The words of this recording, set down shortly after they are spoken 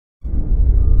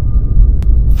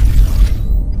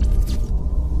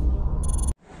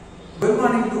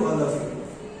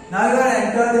Now you are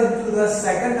entered into the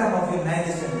second term of your 9th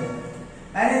standard.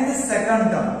 And in this second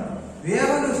term, we are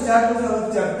going to start with our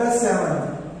chapter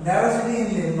 7, diversity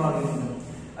in living organisms.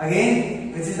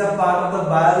 Again, which is a part of the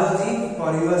biology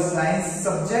for your science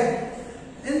subject.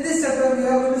 In this chapter, we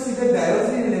are going to see the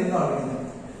diversity in living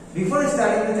organisms. Before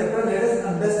starting the chapter, let us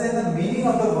understand the meaning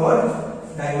of the word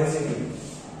diversity.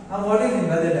 Now, what do you mean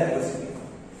by the diversity?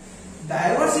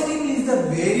 Diversity means the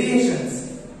variations.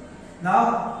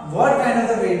 Now, what kind of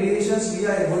the variations we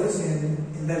are able to see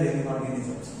in the living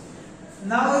organisms?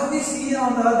 Now, if we see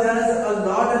on the earth, there is a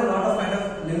lot of kind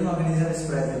of living organisms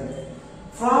present.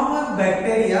 From a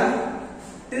bacteria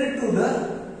till to the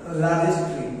largest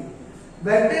tree.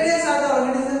 Bacteria are the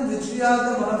organisms which we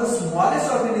are one of the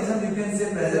smallest organisms you can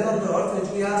say present on the earth,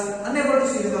 which we are unable to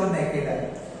see with our naked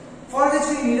eye. For which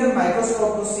we need a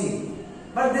microscope to see.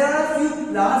 But there are few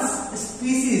plants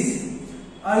species,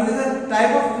 the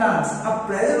type of plants are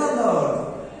present on the earth.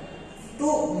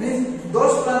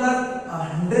 Those plants are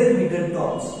 100 meter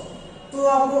tall. So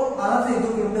आपको आराम से 1-2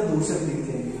 kilometre दूर से दिख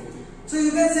जाएंगे. So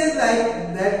you can say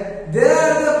like that there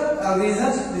are the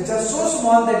organisms which are so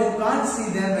small that you can't see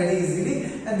them very easily,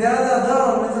 and there are the other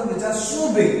organisms which are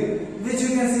so big which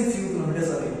you can see few kilometers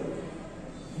away.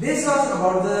 This was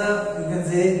about the, you can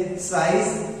say,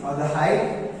 size or the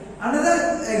height.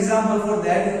 Another example for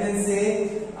that you can say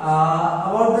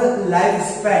about the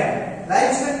lifespan.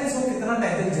 Lifespan means वो कितना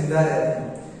time तक जिंदा रहते हैं.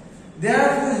 There are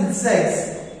few insects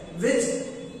which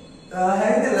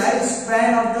having the lifespan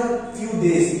of the few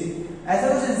days. ऐसा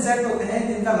कुछ insect होते हैं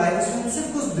जिनका लाइफ स्पैन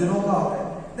सिर्फ कुछ दिनों का होता है.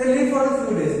 They live for a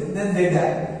few days, then they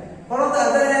die. But on the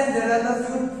other hand, there are the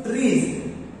few trees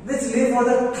which live for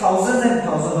the thousands and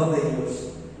thousands of the years.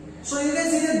 So you can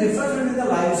see the difference between the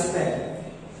lifespan.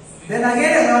 Then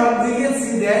again, we can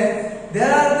see that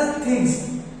there are the things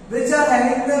which are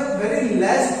having the very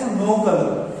less to no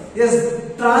color. Yes,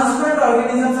 transparent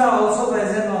organisms are also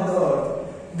present on the earth.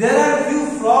 There are few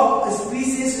frog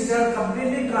species which are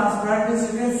completely transparent,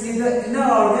 which you can see the inner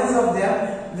organs of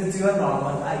them with your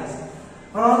normal eyes.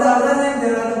 But on the other hand,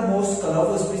 there are the most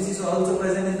colorful species also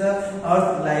present in the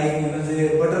earth, like you can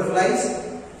say butterflies.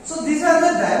 So these are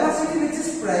the diversity which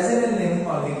is present in living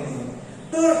organisms.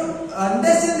 To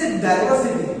understand the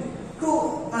diversity, to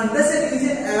understand each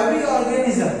and every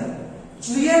organism,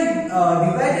 we have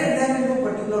divided them into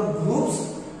particular groups,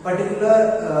 particular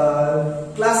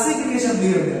classification we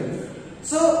have done.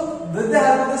 So with the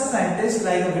help of the scientists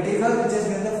like Whittaker, which has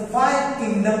given the 5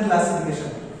 kingdom classification,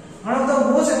 one of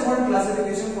the most important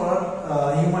classification for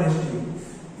human history.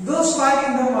 Those 5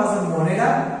 kingdoms was the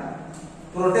Monera,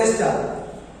 Protista,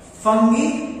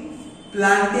 Fungi,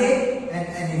 Plantae and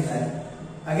Animal.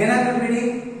 Again I am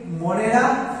repeating: Monera,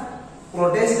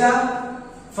 Protista,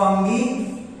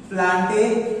 Fungi,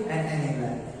 Plantae and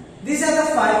Animal. These are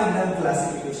the 5 kingdom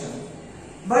classification.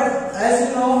 But as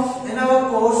you know, in our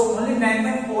course only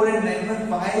 9.4 and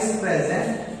 9.5 is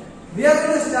present. We are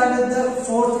going to start with the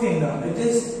 4th kingdom, which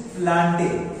is Plantae.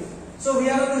 So we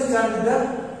are going to start with the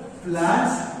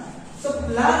plants. So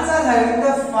plants are having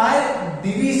the 5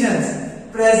 divisions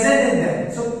present in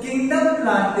them. So kingdom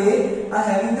Plantae are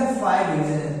having the 5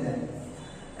 divisions in them.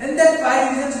 In that 5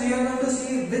 divisions, we are going to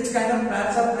see which kind of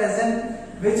plants are present,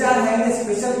 which are having a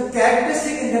special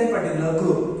characteristic in that particular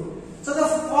group. So the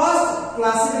first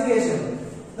classification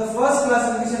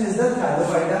is the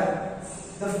Thylophyta.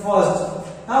 The first.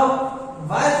 Now,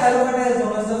 why Thylophyta is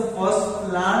known as the first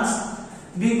plants?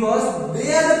 Because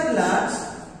they are the plants,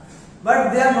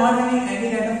 but they are not having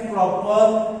any kind of proper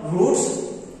roots,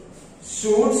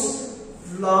 shoots,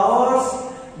 flowers.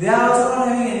 They are also not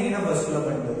having any kind of vascular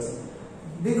bundles.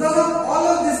 Because of all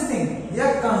of this thing, we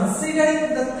are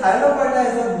considering the Thylophyta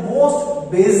as the most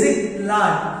basic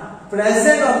plant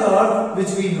present on the earth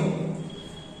which we know.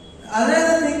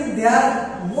 Another thing, they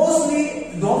are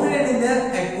mostly dominant in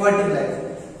their aquatic life.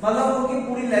 मतलब उनकी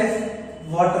पूरी life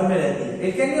water में रहती है.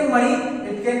 It can be marine,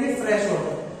 it can be fresh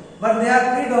water, but they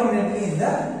are predominantly in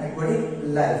the aquatic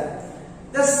life.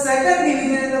 The second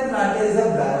division in the plant is the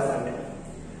Bryophyta.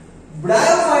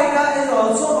 Bryophyta is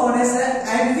also known as the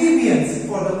amphibians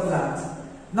for the plants.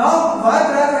 Now, why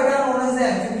Bryophyta are known as the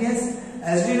amphibians?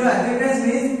 As we know, amphibians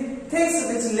means things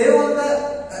which live on the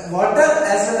water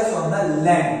as well as on the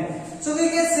land. So we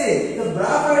can say the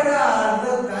Bryophyta are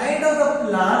the kind of the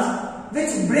plants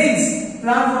which brings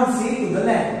plant from sea to the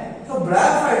land. So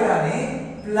Bryophyta ने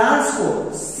plants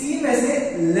को sea में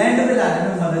से land में लाने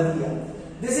में मदद किया.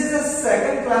 This is the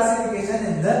second classification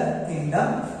in the kingdom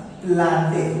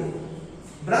Plantae.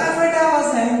 Bryophyta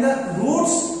was having the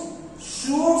roots,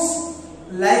 shoots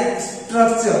like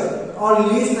structure or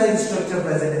leaves like structure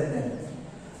present in them.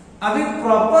 अभी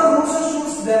प्रॉपर रूट्स और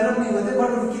शूट्स डेवलप नहीं होते, बट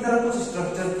उनकी तरह कुछ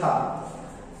स्ट्रक्चर था.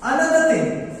 Another thing,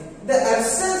 the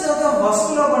absence of the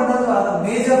vascular bundles are the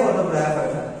major for the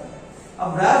bryophyta.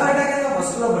 अब bryophyta के अंदर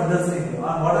vascular bundles नहीं थे.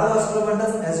 And what are the vascular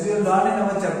bundles? As we have learned in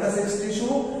our chapter 6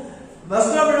 tissue,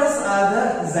 vascular bundles are the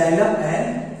xylem and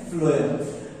phloem,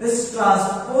 which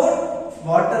transport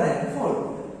water and food,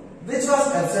 which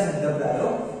was absent in the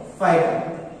bryophyta.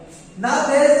 Now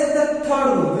there is the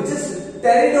third group, which is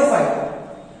pteridophyta.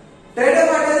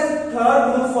 Pteridophyta is the third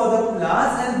group for the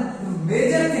plants, and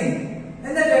major thing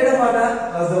in the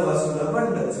pteridophyta was the vascular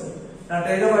bundles. Now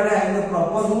pteridophyta having the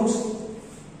proper roots,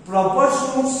 proper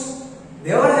shoots,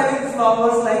 they were having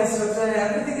flowers like structure, and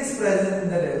everything is present in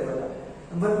the pteridophyta.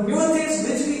 But new things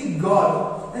which we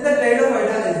got in the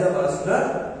pteridophyta is the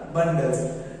vascular bundles.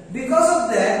 Because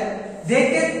of that, they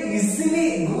can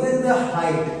easily go in the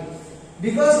height.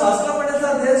 Because vascular bundles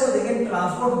are there, so they can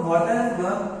transport water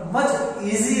much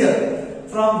easier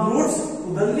from roots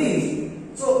to the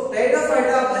leaves. So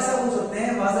pteridophyta आप ऐसा बोल सकते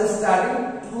हैं was starting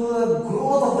to the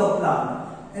growth of the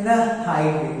plant in a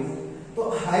height way. तो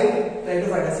height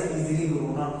pteridophyta से easily grow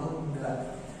होना हमको मिला.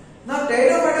 Now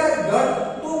pteridophyta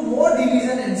got two more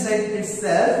division inside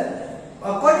itself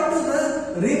according to the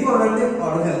reproductive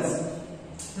organs.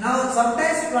 Now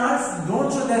sometimes plants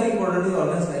don't show their reproductive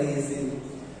organs very easily.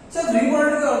 So if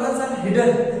reproductive organs are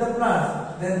hidden in the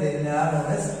plant, then they are known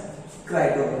as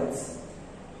cryogens.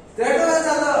 Cryogens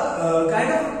are the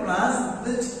kind of plants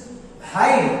which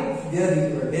hide their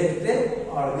reproductive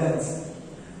organs.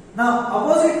 Now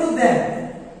opposite to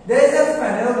them, there is a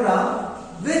phanerogram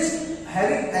which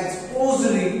having exposed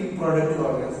reproductive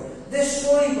organs. They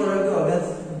show reproductive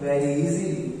organs very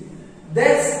easily.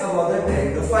 That's about the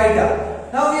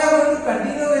pteridophyta. Now we are going to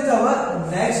continue with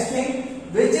our next thing,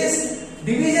 which is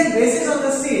division basis on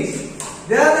the seeds.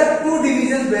 There are the two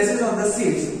division basis on the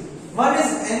seeds. One is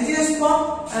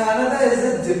angiosperm and another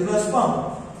is the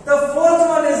gymnosperm. The fourth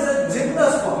one is the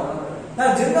gymnosperm.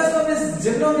 Now gymnosperm is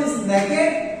gymno means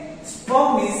naked,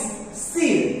 sperm means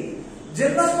seed.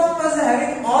 Gymnosperm was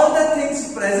having all the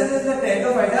things present in the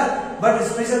pteridophyta, but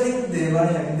special thing, they were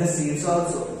having the seeds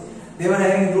also. They were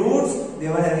having roots, they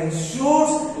were having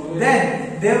shoots,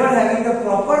 then they were having the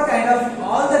proper kind of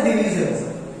all the divisions.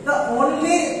 The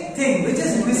only thing which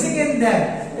is missing in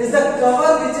them is the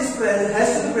cover which is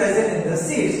has to be present in the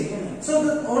seeds. So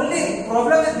the only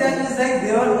problem with them is that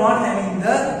they are not having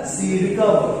the seed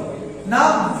cover.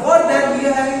 Now for that we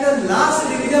are having the last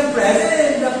division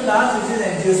present in the plant, which is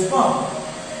angiosperm.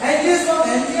 Angiosperm,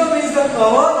 angio means the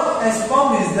cover and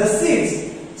sperm is the seeds.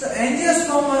 So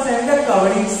angiosperm was having the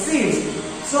covering seeds.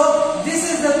 So this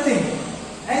is the thing.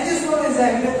 Angiosperm is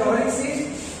having the covering seeds.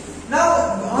 Now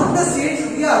on the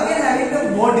seeds we are again having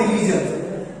the more divisions.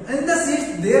 In the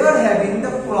seeds they were having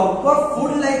the proper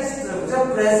food-like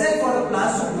structure present for the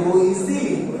plants to grow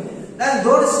easily. And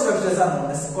those structures are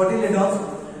known as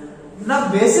cotyledons.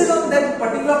 Now basis on that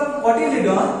particular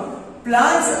cotyledon,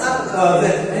 plants are the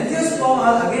angiosperm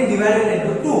are again divided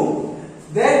into two.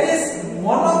 That is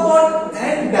monocot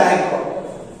and dicot.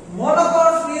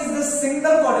 Monocot means the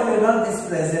single cotyledon is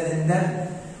present in them,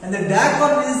 and the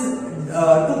dicot means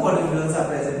two cotyledons are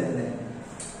present in them.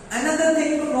 Another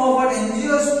thing to know about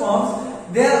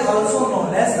angiosperms, they are also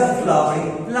known as the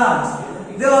flowering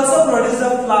plants. They also produce the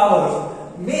flowers.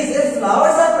 Means if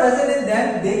flowers are present in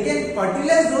them, they can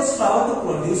fertilize those flowers to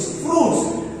produce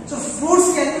fruits. So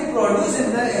fruits can be produced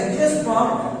in the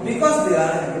angiosperm because they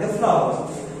are having the flowers.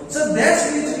 So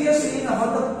that's which we are seeing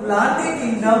about the planting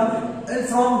kingdom and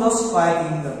from those five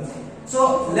kingdoms.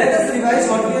 So let us revise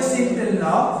what we have seen till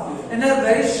now in a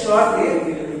very short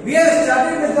way. We have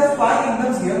started with the five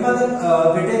kingdoms given by the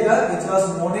Whittaker, which was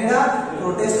Monera,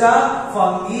 Protista,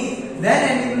 Fungi,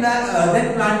 then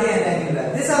Plantae and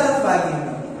Anguilla. These are the five kingdoms.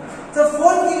 The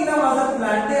fourth kingdom are the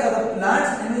Plantae, or the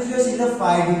plants in which we have seen the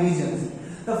five divisions.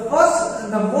 The first,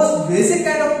 the most basic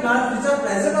kind of plants which are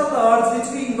present on the earth, which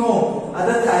we know, are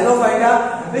the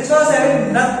Thylophyta, which was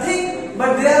having nothing,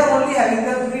 but they are only having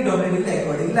the predominantly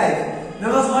aquatic life. There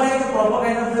was not having the proper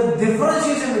kind of the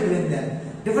differentiation between them.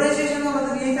 Differentiation का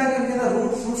मतलब यही था कि उनके अंदर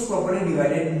root shoots properly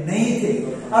divided नहीं थे.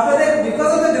 After that,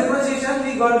 because of the differentiation,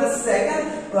 we got the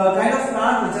second kind of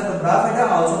plant, which are the Bryophyta,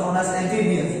 also known as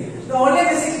amphibians. The only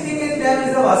basic thing in them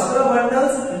is the vascular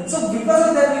bundles. So because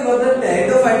of that, we got the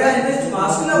pteridophyta in which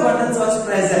vascular bundles was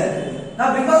present.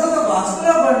 Now because of the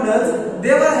vascular bundles,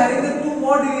 they were having the two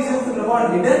more divisions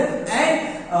about hidden and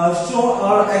shown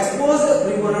or exposed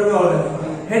reproductive organs.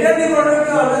 Hidden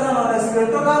reproductive organs are known as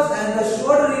cryptogams and the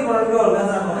showed reproductive organs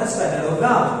are known as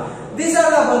phanerogams. These are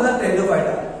about the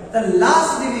pteridophyta. The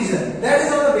last division, that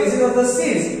is on the basis of the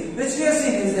seeds, which we have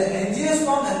seen is the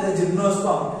angiosperm and the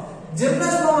gymnosperm.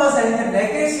 Gymnosperm was having the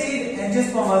naked seed,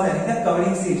 angiosperm was having the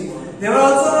covering seeds. They were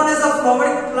also known as a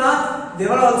flowering plant. They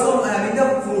were also having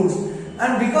the fruits.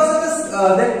 And because of this,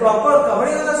 that proper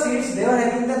covering of the seeds, they were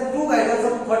having the two kinds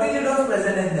of cotyledons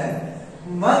present in them.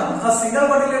 One, a single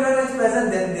cotyledon is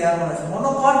present, then they are known as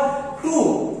monocot.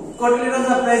 Two cotyledons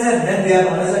are present, then they are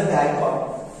known as a dicot.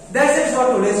 That's it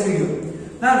for today's video.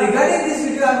 Now regarding this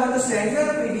video, I am going to send you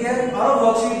a PDF or a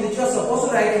worksheet which you are supposed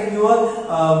to write in your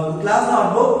class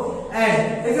notebook.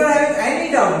 And if you are having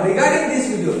any doubt regarding this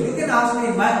video, you can ask me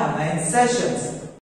in my online sessions.